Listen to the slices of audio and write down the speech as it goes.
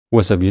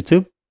What's up,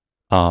 YouTube?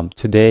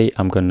 Today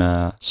I'm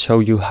gonna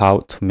show you how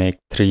to make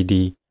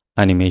 3D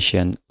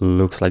animation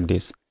looks like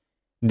this.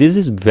 This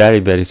is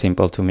very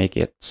simple to make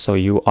it. So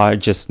you are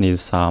just need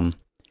some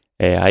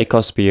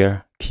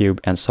icosphere,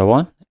 cube, and so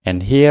on.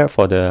 And here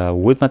for the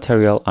wood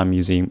material, I'm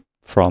using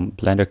from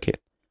Blender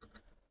Kit.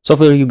 So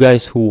for you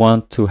guys who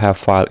want to have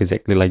file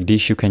exactly like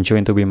this, you can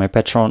join to be my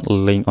Patreon,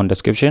 link on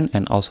description,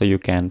 and also you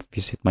can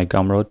visit my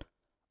GUMROAD,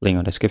 link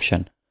on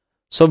description.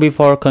 So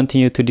before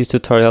continue to this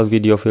tutorial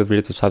video, feel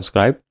free to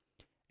subscribe.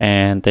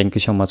 And thank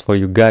you so much for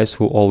you guys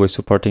who always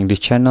supporting this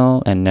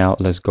channel. And now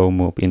let's go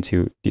move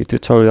into the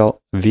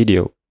tutorial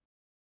video.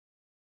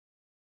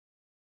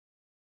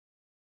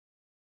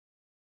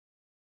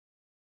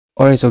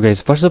 Alright, so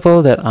guys, first of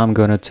all that I'm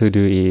gonna to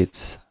do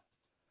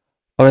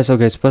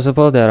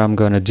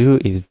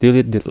is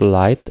delete the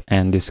light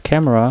and this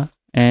camera.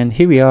 And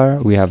here we are,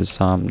 we have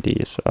some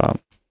this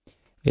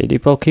a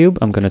default cube.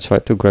 I'm gonna try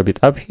to grab it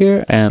up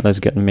here and let's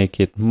make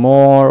it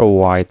more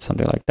white,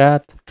 something like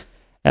that.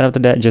 And after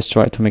that, just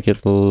try to make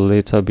it a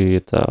little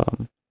bit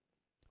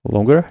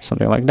longer,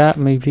 something like that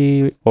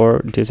maybe,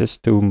 or this is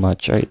too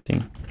much, I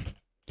think.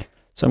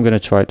 So I'm gonna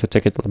try to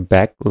take it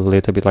back a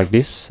little bit like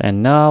this.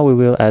 And now we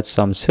will add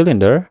some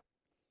cylinder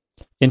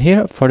in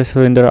here. For the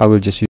cylinder, I will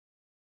just use,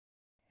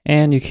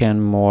 and you can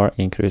more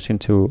increase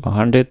into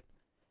 100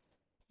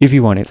 if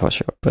you want it for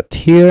sure. But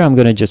here I'm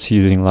gonna just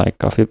using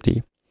like a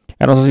 50.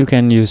 And also you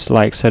can use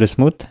like set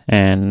smooth,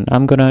 and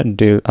I'm gonna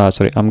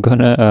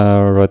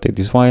rotate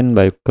this one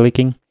by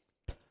clicking.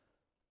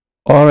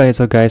 Alright,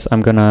 so guys, I'm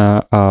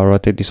gonna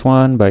rotate this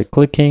one by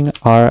clicking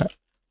R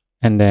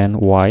and then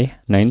Y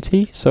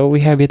 90. So we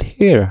have it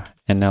here.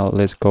 And now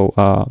let's go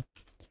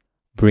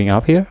bring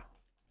up here.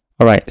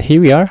 Alright,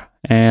 here we are,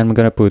 and I'm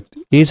gonna put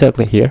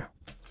exactly here.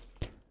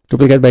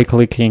 Duplicate by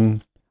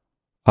clicking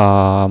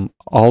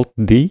Alt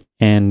D,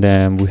 and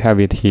then we have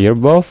it here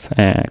both,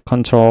 and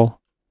Control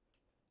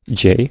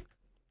J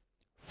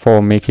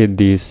for making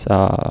this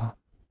a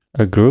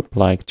group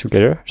like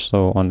together,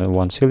 so on the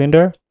one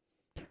cylinder.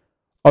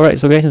 Alright,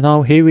 so guys,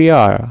 now here we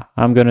are.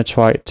 I'm gonna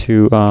try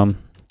to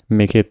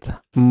make it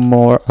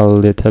more a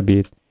little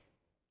bit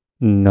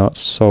not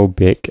so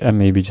big, and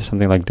maybe just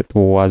something like that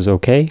was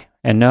okay.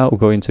 And now we'll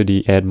go into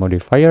the add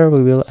modifier.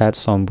 We will add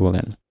some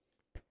boolean.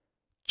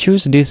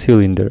 Choose this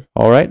cylinder.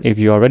 Alright, if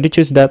you already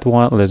choose that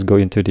one, let's go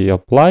into the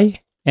apply,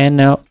 and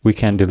now we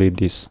can delete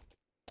this.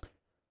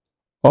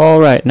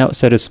 Alright, now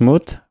set it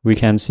smooth. We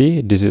can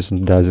see this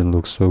doesn't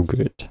look so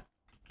good.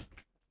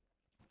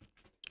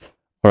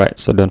 Alright,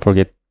 so don't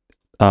forget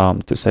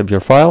to save your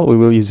file. We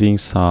will using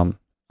some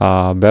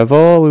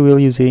bevel. We will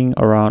using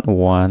around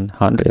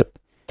 100.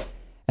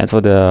 And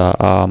for the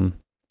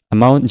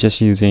amount,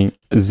 just using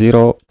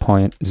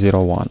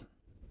 0.01.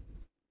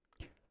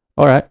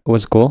 Alright, it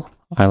was cool.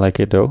 I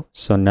like it though.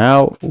 So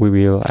now we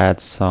will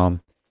add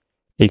some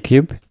a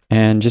cube.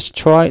 And just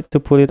try to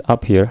put it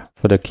up here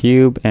for the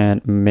cube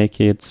and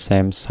make it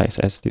same size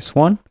as this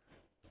one.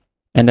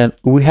 And then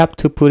we have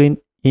to put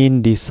it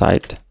in this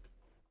side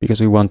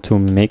because we want to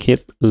make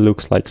it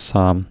looks like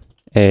some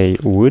a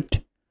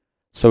wood.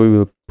 So we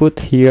will put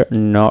here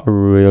not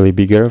really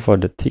bigger for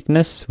the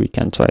thickness. We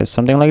can try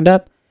something like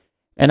that.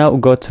 And now we'll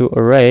go to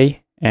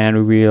array,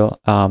 and we will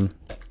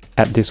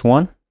add this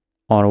one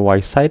on the Y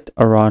side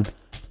around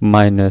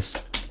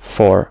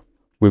 -4.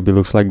 Will be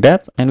looks like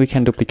that, and we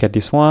can duplicate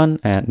this one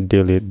and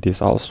delete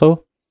this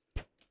also.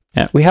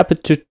 And we have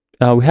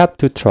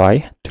to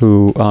try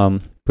to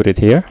put it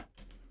here.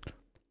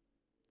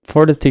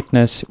 For the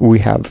thickness, we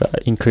have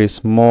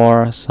increased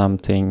more,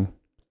 something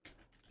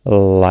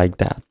like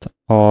that.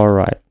 All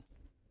right.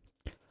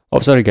 Oh,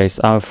 sorry guys,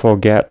 I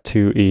forget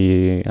to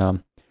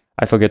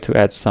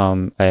add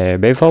some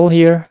bevel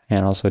here,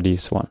 and also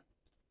this one.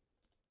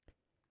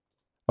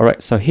 All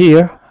right, so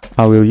here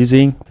I will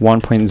using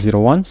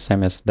 1.01,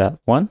 same as that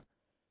one,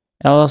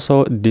 and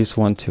also this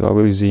one too. I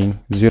will using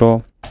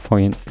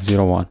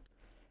 0.01,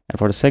 and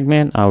for the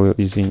segment I will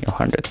using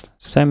 100,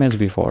 same as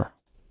before.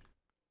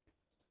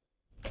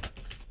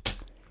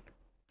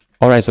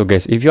 All right, so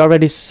guys, if you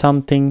already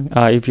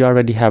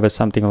have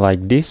something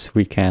like this,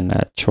 we can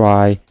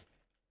try,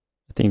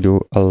 I think,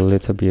 do a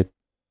little bit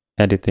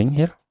editing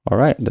here. All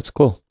right, that's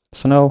cool.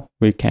 So now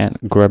we can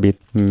grab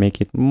it, make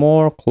it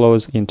more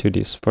close into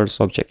this first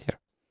object here.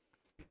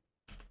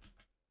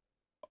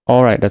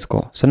 All right, that's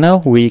cool. So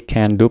now we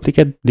can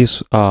duplicate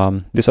this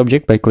this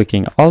object by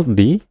clicking Alt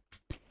D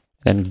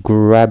and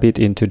grab it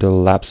into the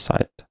left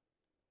side.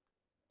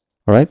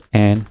 All right,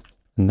 and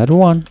another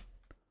one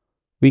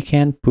we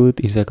can put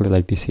exactly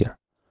like this here.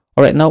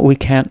 All right, now we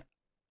can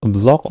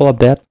block all of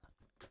that,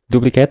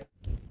 duplicate,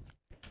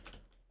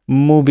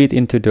 move it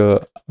into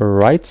the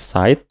right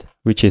side,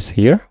 which is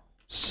here.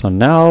 So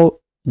now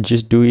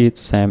just do it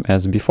same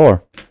as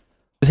before.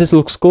 This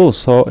looks cool.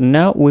 So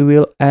now we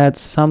will add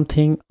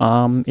something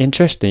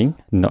interesting,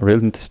 not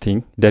really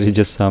interesting, that is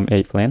just some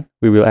a plan.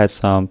 We will add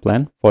some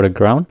plan for the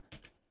ground.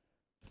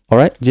 All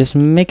right, just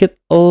make it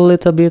a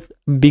little bit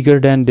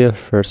bigger than the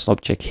first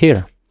object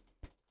here.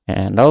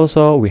 And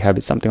also we have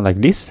it something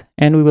like this,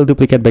 and we will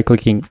duplicate by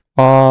clicking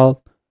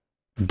Alt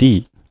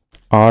D,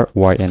 R,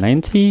 Y, and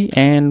 90,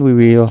 and we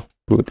will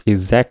put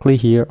exactly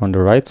here on the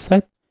right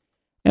side,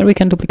 and we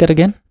can duplicate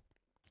again,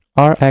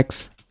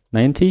 RX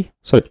 90,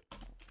 sorry,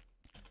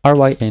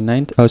 RY and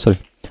 90, oh sorry,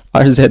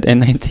 RZ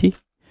and 90,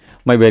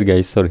 my bad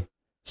guys, sorry.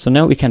 So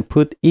now we can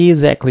put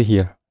exactly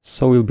here,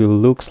 so it will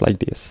looks like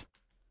this.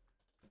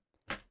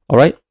 All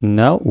right,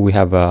 now we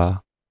have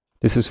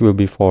will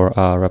be for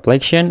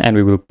reflection, and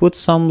we will put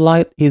some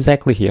light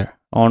exactly here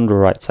on the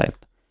right side.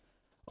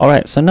 All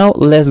right, so now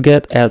let's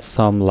add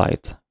some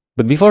light.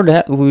 But before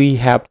that, we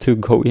have to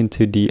go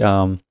into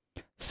the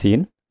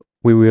scene.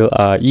 We will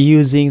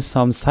using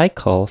some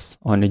cycles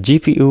on the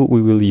GPU.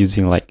 We will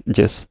using like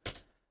just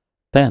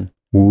 10.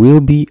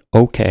 Will be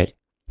okay.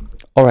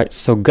 All right,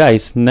 so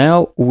guys,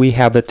 now we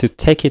have to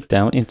take it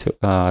down into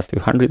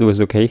 200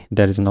 was okay.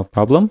 That is no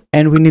problem.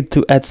 And we need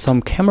to add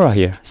some camera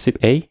here.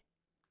 Shift A,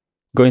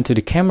 go into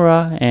the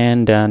camera,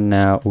 and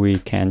then we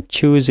can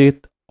choose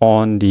it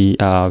on the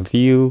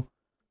view.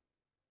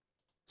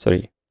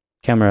 Sorry,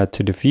 camera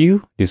to the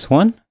view. This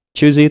one.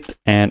 Choose it,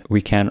 and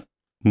we can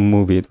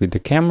move it with the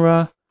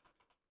camera.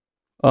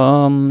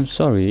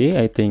 Sorry,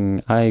 I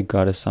think I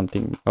got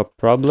a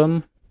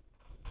problem.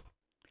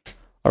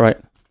 All right.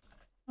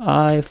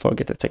 I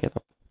forget to take it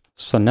up.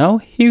 So now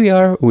here we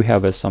are, we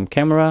have some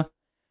camera.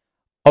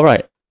 All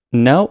right,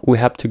 now we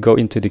have to go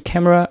into the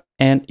camera,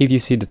 and if you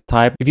see the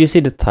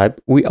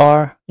type, we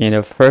are in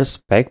a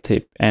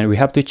perspective, and we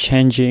have to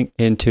change it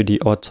into the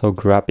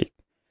orthographic.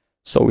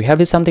 So we have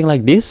it something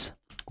like this.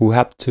 We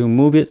have to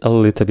move it a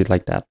little bit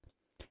like that.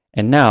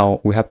 And now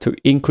we have to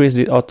increase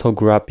the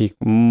orthographic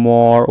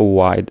more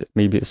wide,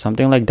 maybe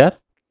something like that.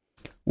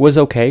 Was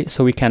okay,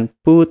 so we can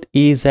put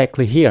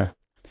exactly here.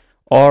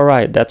 All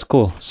right, that's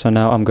cool. So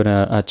now I'm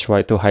gonna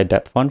try to hide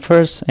that font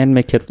first and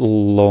make it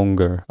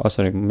longer. Oh,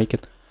 sorry, make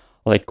it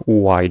like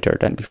wider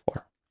than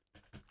before.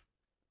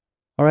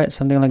 All right,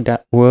 something like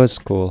that was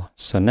cool.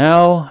 So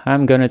now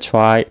I'm gonna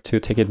try to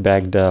take it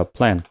back the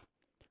plan.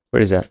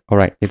 Where is that? All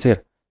right, it's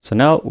here. So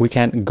now we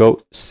can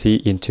go see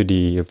into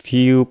the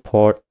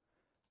viewport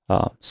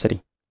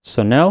setting.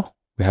 So now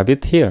we have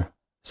it here,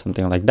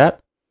 something like that.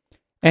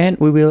 And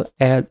we will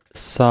add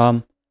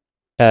some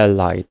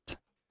light.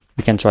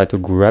 We can try to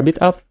grab it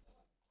up,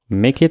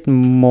 make it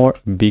more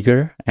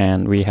bigger,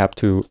 and we have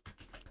to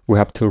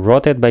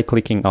rotate by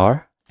clicking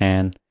R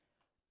and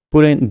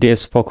putting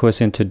this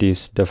focus into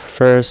the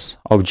first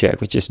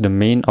object, which is the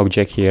main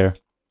object here,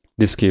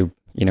 this cube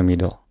in the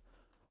middle.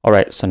 All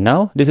right, so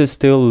now this is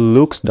still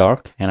looks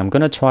dark, and I'm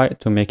gonna try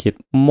to make it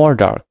more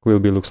dark. Will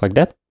be looks like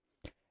that.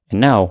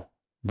 And now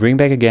bring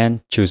back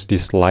again, choose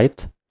this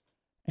light,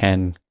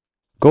 and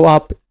go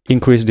up,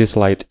 increase this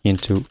light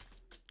into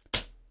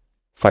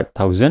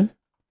 5000.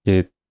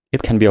 It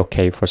can be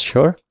okay for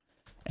sure.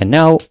 And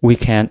now we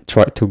can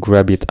try to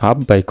grab it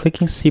up by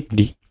clicking Shift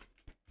D,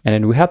 and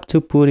then we have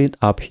to put it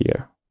up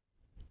here.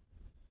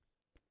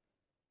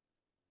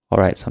 All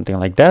right, something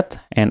like that.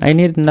 And I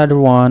need another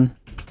one,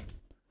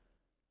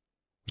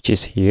 which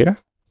is here.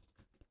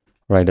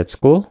 Right, that's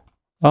cool.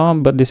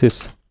 But this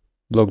is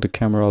block the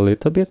camera a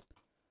little bit,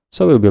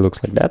 so it will be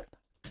looks like that.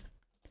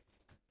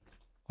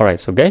 All right,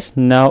 so guys,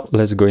 now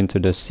let's go into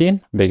the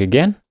scene back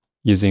again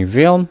using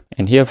film,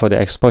 and here for the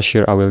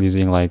exposure I will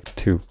using like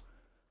 2.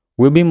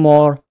 Will be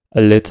more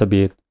a little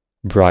bit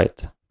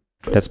bright.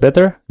 That's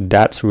better.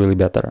 That's really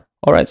better.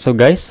 All right, so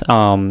guys,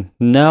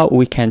 now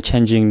we can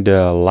changing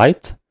the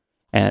light,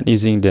 and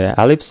using the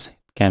ellipse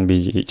can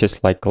be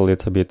just like a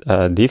little bit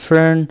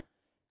different.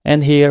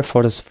 And here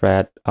for the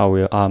spread,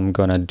 I'm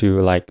gonna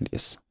do like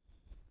this.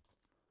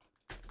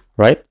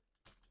 Right?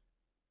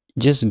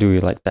 Just do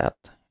it like that,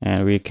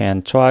 and we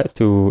can try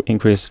to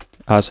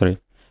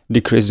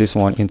decrease this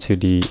one into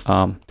the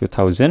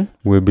 2000.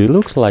 Will be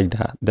looks like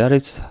that. That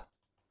is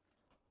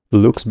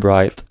looks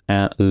bright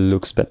and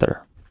looks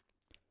better.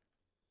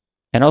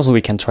 And also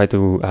we can try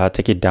to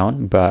take it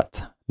down,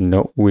 but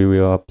no, we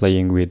will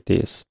playing with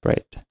this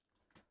spread.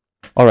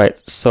 All right,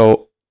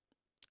 so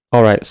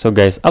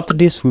guys, after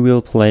this we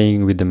will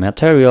playing with the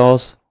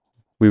materials.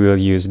 We will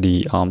use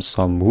the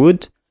some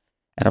wood,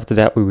 and after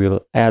that we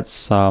will add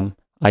some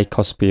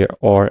icosphere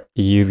or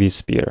UV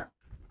sphere.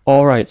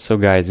 All right, so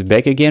guys,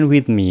 back again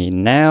with me.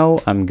 Now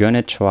I'm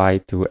gonna try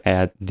to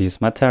add this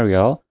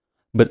material,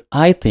 but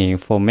I think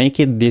for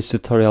making this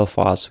tutorial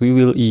fast, we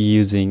will be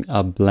using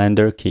a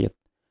Blender kit.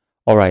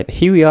 All right,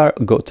 here we are.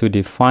 Go to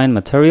define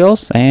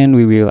materials, and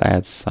we will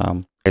add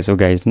some. Okay, so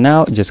guys,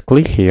 now just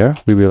click here.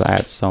 We will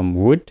add some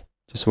wood.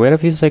 Just wait a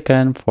few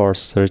seconds for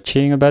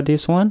searching about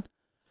this one.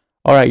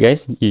 All right,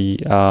 guys, the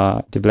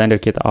Blender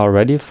kit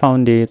already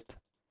found it.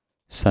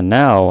 So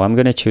now I'm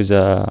gonna choose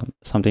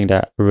something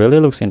that really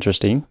looks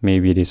interesting.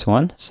 Maybe this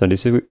one. So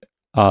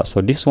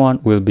this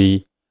one will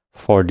be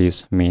for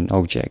this main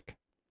object.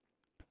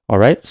 All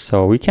right,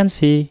 so we can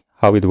see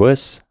how it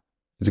was.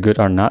 It's good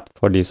or not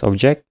for this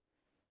object.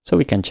 So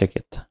we can check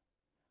it.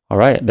 All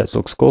right, that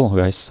looks cool,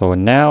 guys. So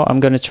now I'm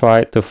gonna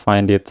try to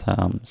find it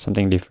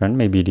something different.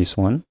 Maybe this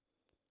one.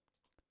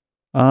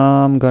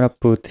 I'm gonna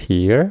put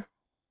here.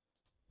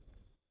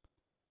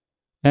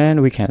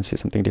 and we can see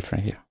something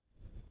different here.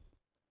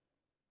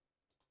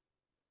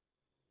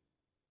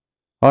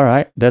 All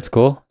right, that's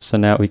cool. So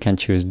now we can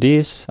choose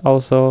this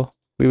also.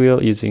 We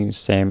will using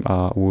same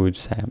wood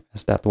same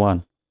as that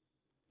one.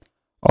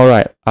 All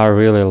right, I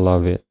really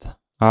love it.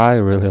 I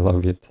really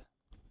love it.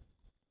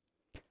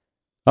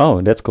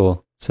 Oh, that's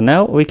cool. So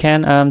now we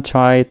can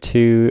try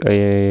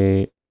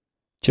to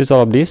choose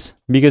all of this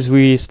because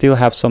we still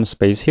have some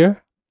space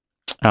here.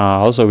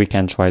 Also, we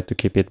can try to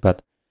keep it,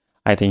 but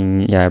I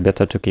think, yeah,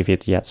 better to keep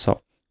it yet.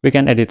 So we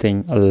can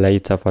editing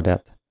later for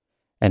that.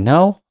 And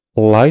now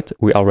light,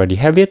 we already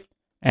have it.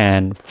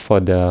 And for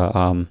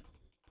the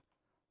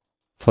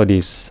for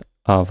this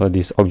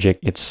object,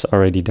 it's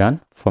already done.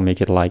 For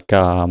make it like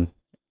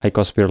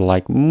icosphere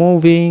like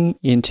moving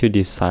into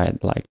this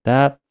side like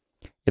that.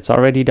 It's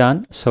already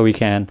done. So we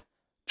can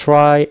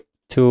try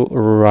to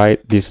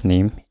write this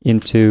name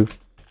into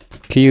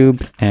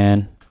cube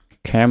and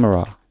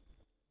camera.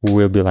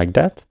 Will be like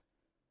that.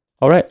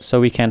 All right,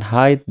 so we can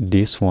hide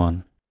this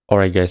one. All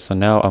right, guys. So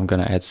now I'm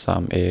gonna add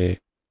some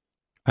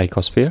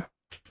icosphere.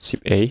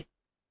 Shift A.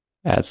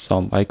 Add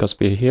some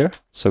icosphere here.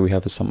 So we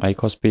have some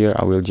icosphere.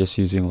 I will just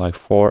using like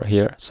 4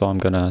 here. So I'm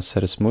gonna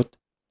set a smooth.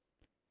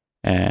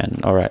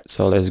 And all right,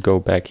 so let's go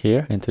back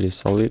here into the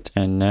solid.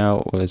 And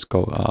now let's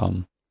go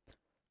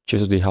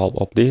choose the help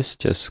of this.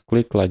 Just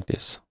click like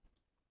this.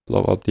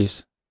 Blow up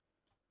this.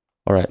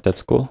 All right,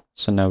 that's cool.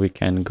 So now we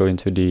can go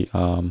into the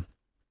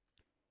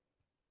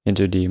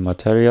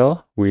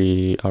material.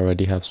 We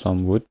already have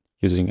some wood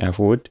using F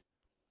wood.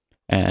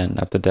 And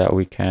after that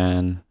we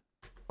can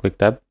click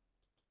tab.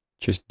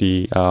 Choose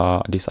the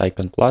this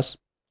icon plus,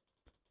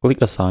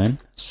 click assign,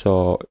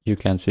 so you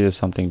can see there's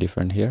something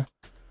different here.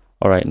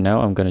 All right,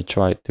 now I'm gonna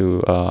try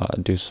to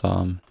do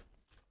some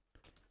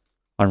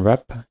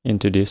unwrap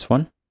into this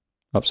one.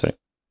 Oh, sorry,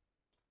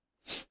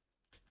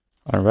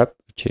 unwrap,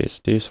 which is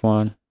this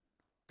one.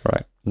 All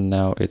right,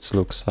 now it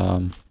looks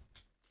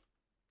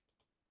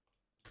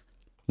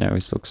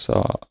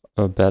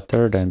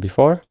better than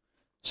before.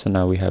 So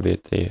now we have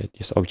it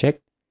this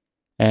object,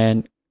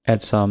 and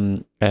add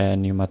some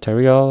new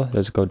material.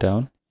 Let's go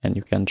down and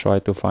you can try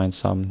to find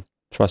some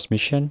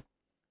transmission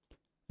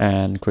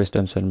and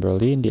Christensen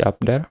Berlin, the up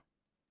there,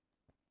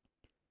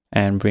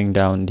 and bring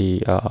down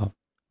the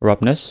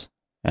roughness.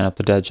 And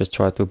after that, just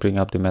try to bring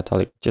up the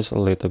metallic just a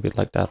little bit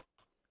like that.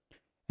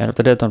 And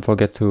after that, don't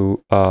forget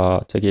to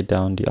take it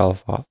down the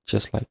alpha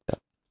just like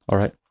that. All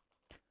right.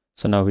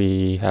 So now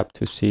we have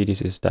to see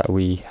this is that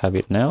we have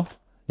it now.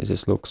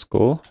 This looks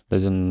cool.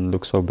 Doesn't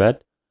look so bad.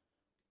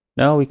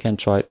 Now we can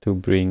try to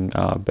bring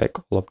back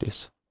all of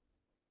this.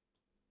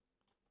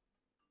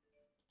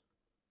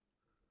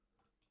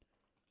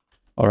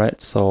 All right,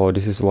 so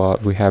this is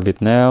what we have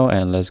it now,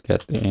 and let's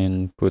get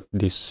in, put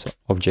this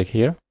object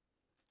here.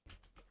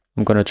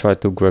 I'm gonna try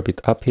to grab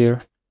it up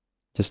here.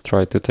 Just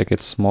try to take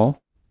it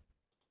small.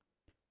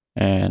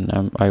 And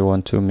I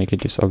want to make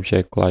it this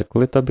object like a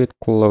little bit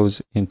close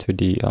into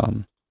the,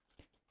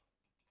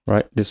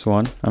 right, this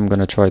one. I'm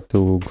gonna try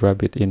to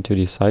grab it into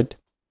the side.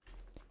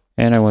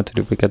 And I want to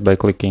duplicate by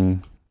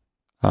clicking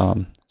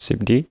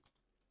Shift D.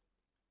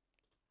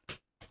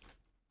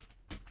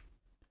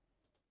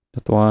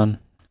 That one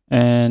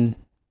and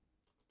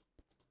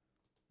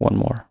one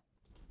more.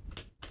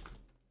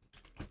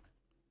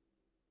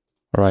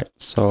 All right,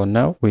 so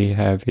now we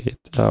have it.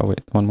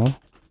 Wait, one more.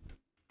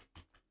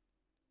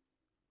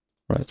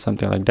 Right,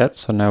 something like that.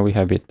 So now we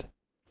have it.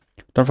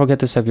 Don't forget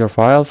to save your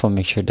file for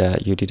make sure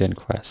that you didn't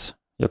crash.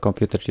 Your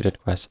computer didn't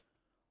crash.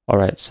 All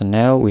right, so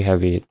now we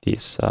have it.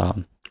 This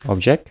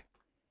object,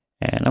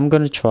 and I'm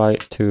gonna try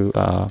to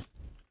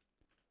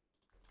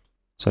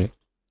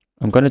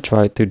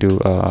do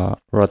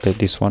rotate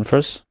this one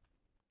first.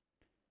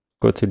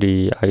 Go to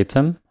the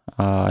item,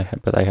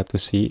 but I have to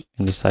see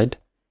in this side.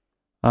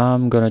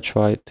 I'm gonna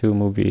try to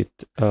move it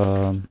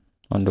on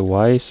the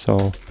Y,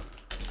 so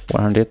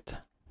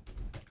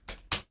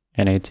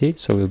 180,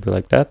 so it will be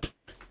like that.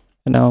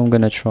 And now I'm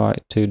gonna try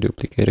to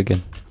duplicate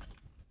again.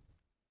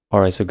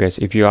 All right, so guys,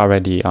 if you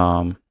already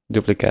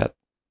duplicate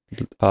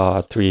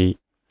three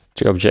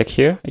object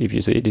here, if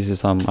you see this is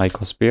some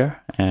icosphere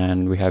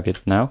and we have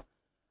it now.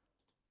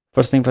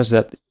 First thing first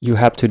that you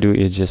have to do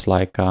is just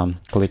like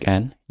click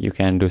N. You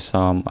can do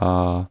some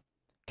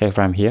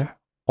keyframe here,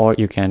 or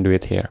you can do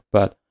it here,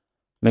 but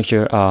make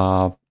sure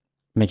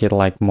make it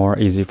like more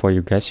easy for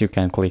you guys. You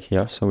can click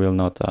here, so we'll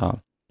not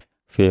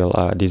feel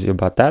dizzy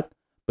about that.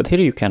 But here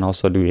you can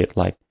also do it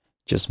like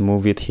just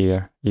move it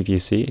here. If you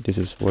see this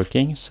is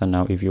working, so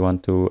now if you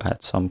want to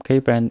add some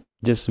keyframe,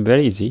 just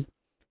very easy,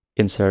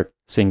 insert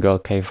single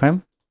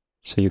keyframe,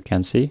 so you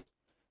can see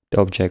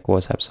the object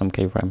was have some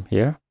keyframe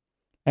here,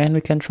 and we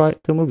can try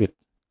to move it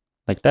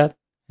like that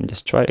and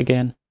just try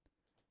again.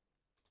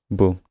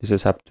 Boom, this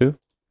is up to,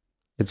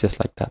 it's just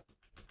like that.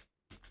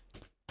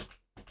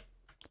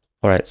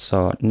 All right,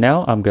 so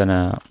now I'm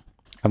gonna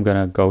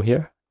go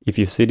here. If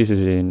you see this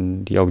is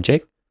in the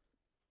object,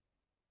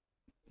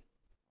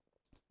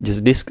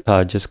 just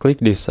click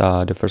this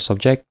the first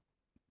object,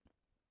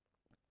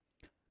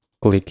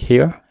 click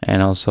here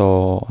and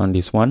also on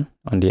this one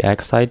on the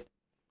X side.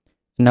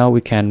 Now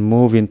we can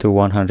move into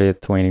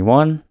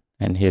 121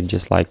 and here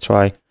just like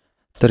try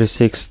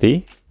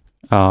 360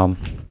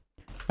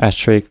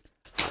 asterisk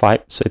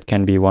 5, so it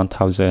can be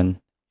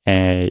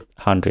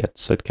 1800,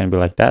 so it can be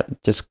like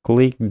that. Just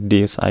click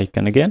this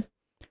icon again,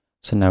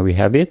 so now we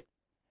have it,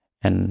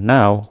 and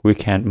now we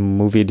can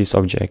move this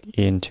object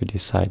into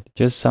this side,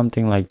 just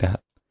something like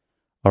that.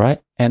 All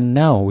right, and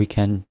now we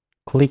can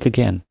click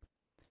again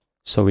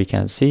so we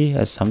can see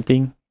as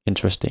something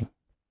interesting.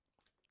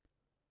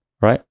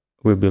 Right,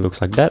 will be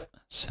looks like that.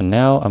 So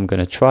now I'm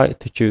gonna try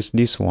to choose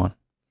this one.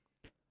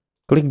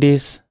 Click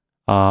this,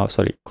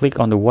 click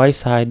on the Y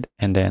side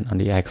and then on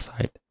the X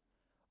side.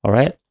 All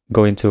right,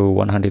 go into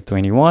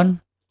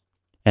 121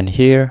 and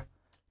here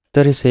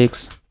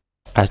 36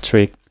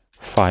 asterisk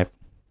 5,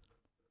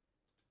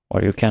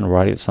 or you can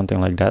write it something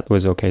like that,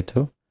 was okay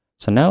too.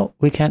 So now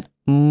we can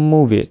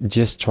move it,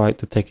 just try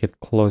to take it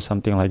close,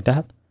 something like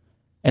that,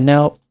 and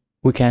now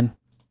we can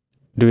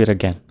do it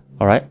again.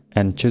 All right,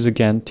 and choose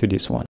again to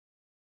this one.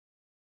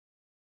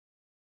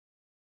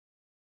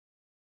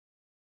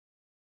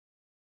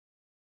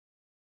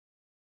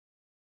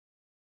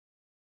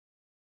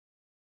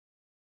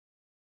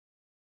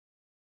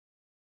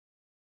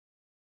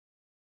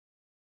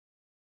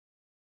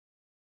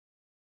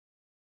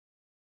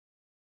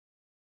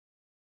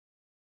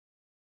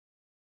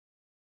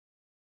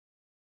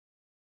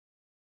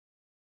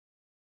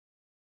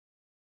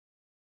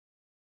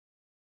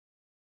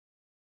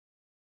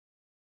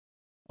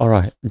 All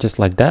right, just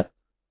like that.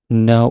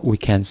 Now we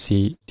can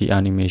see the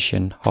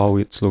animation, how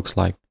it looks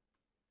like.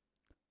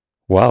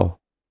 Wow,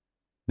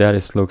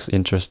 that looks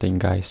interesting,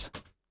 guys.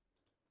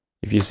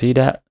 If you see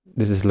that,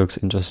 looks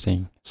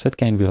interesting. So it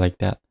can be like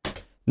that.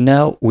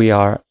 Now we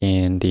are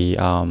in the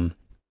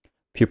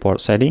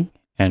viewport setting,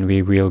 and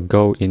we will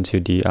go into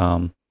the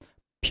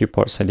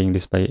viewport setting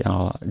display,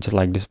 just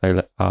like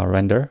display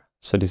render.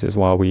 So this is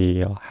why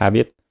we have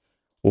it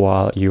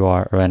while you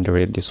are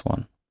rendering this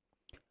one.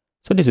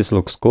 So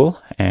looks cool,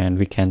 and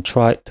we can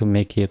try to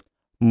make it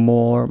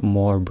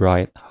more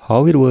bright.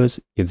 How it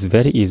was, it's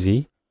very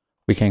easy.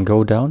 We can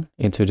go down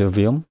into the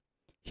film.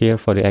 Here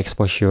for the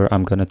exposure,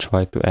 I'm gonna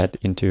try to add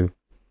into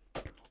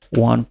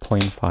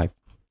 1.5.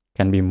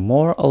 Can be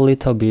more a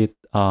little bit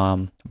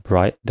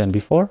bright than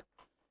before.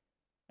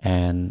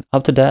 And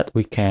after that,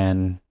 we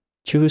can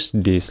choose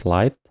this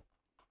light.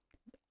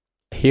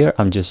 Here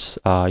I'm just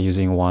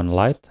using one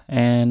light,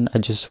 and I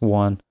just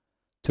want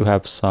to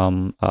have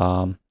some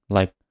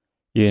like,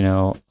 you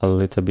know, a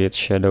little bit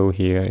shadow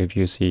here. If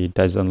you see, it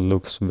doesn't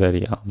looks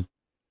very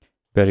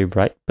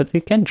bright, but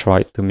we can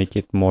try to make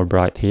it more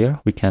bright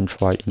here. We can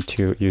try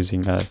into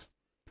using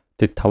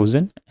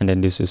 3000, and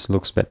then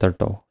looks better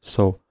though.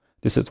 So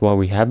this is why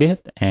we have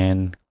it.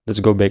 And let's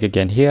go back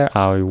again here.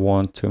 I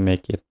want to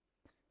make it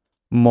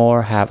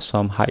more, have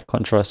some high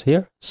contrast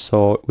here,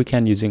 so we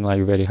can using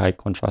like very high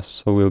contrast,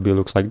 so will be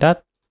looks like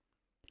that.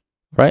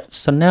 Right,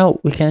 so now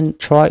we can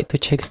try to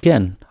check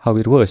again how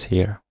it was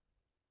here.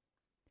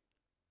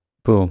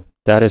 Boom,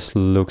 that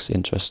looks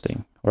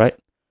interesting, right?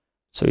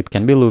 So it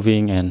can be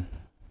moving, and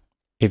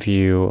if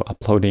you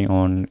uploading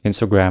on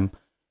Instagram,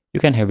 you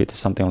can have it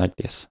something like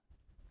this,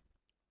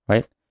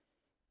 right?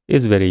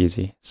 It's very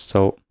easy.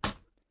 So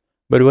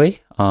by the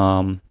way,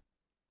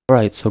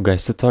 right, so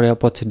guys, tutorial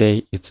for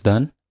today it's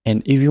done.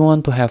 And if you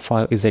want to have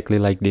file exactly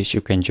like this,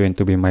 you can join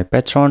to be my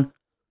patron,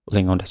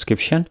 link on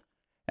description.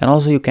 And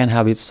also you can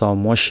have it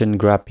some motion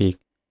graphic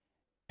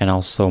and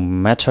also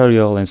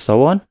material and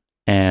so on.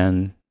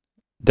 And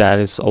that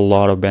is a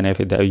lot of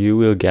benefit that you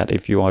will get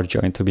if you are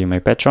joined to be my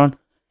patron.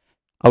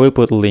 I will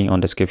put a link on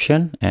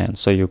description, and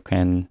so you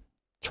can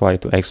try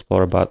to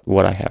explore about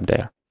what I have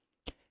there.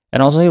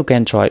 And also you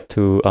can try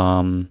to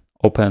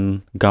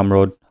open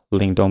GUMROAD,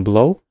 link down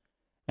below,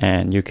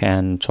 and you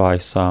can try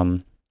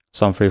some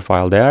free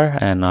file there,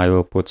 and I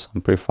will put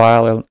some free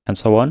file and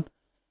so on.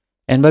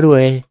 And by the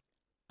way,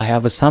 I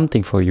have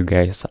something for you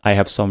guys. I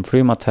have some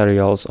free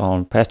materials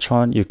on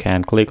Patreon. You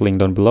can click link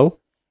down below,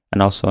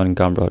 and also on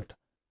GUMROAD.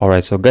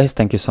 Alright, so guys,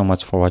 thank you so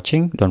much for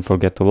watching. Don't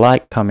forget to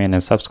like, comment,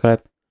 and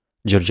subscribe.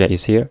 Georgia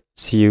is here.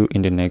 See you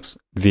in the next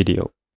video.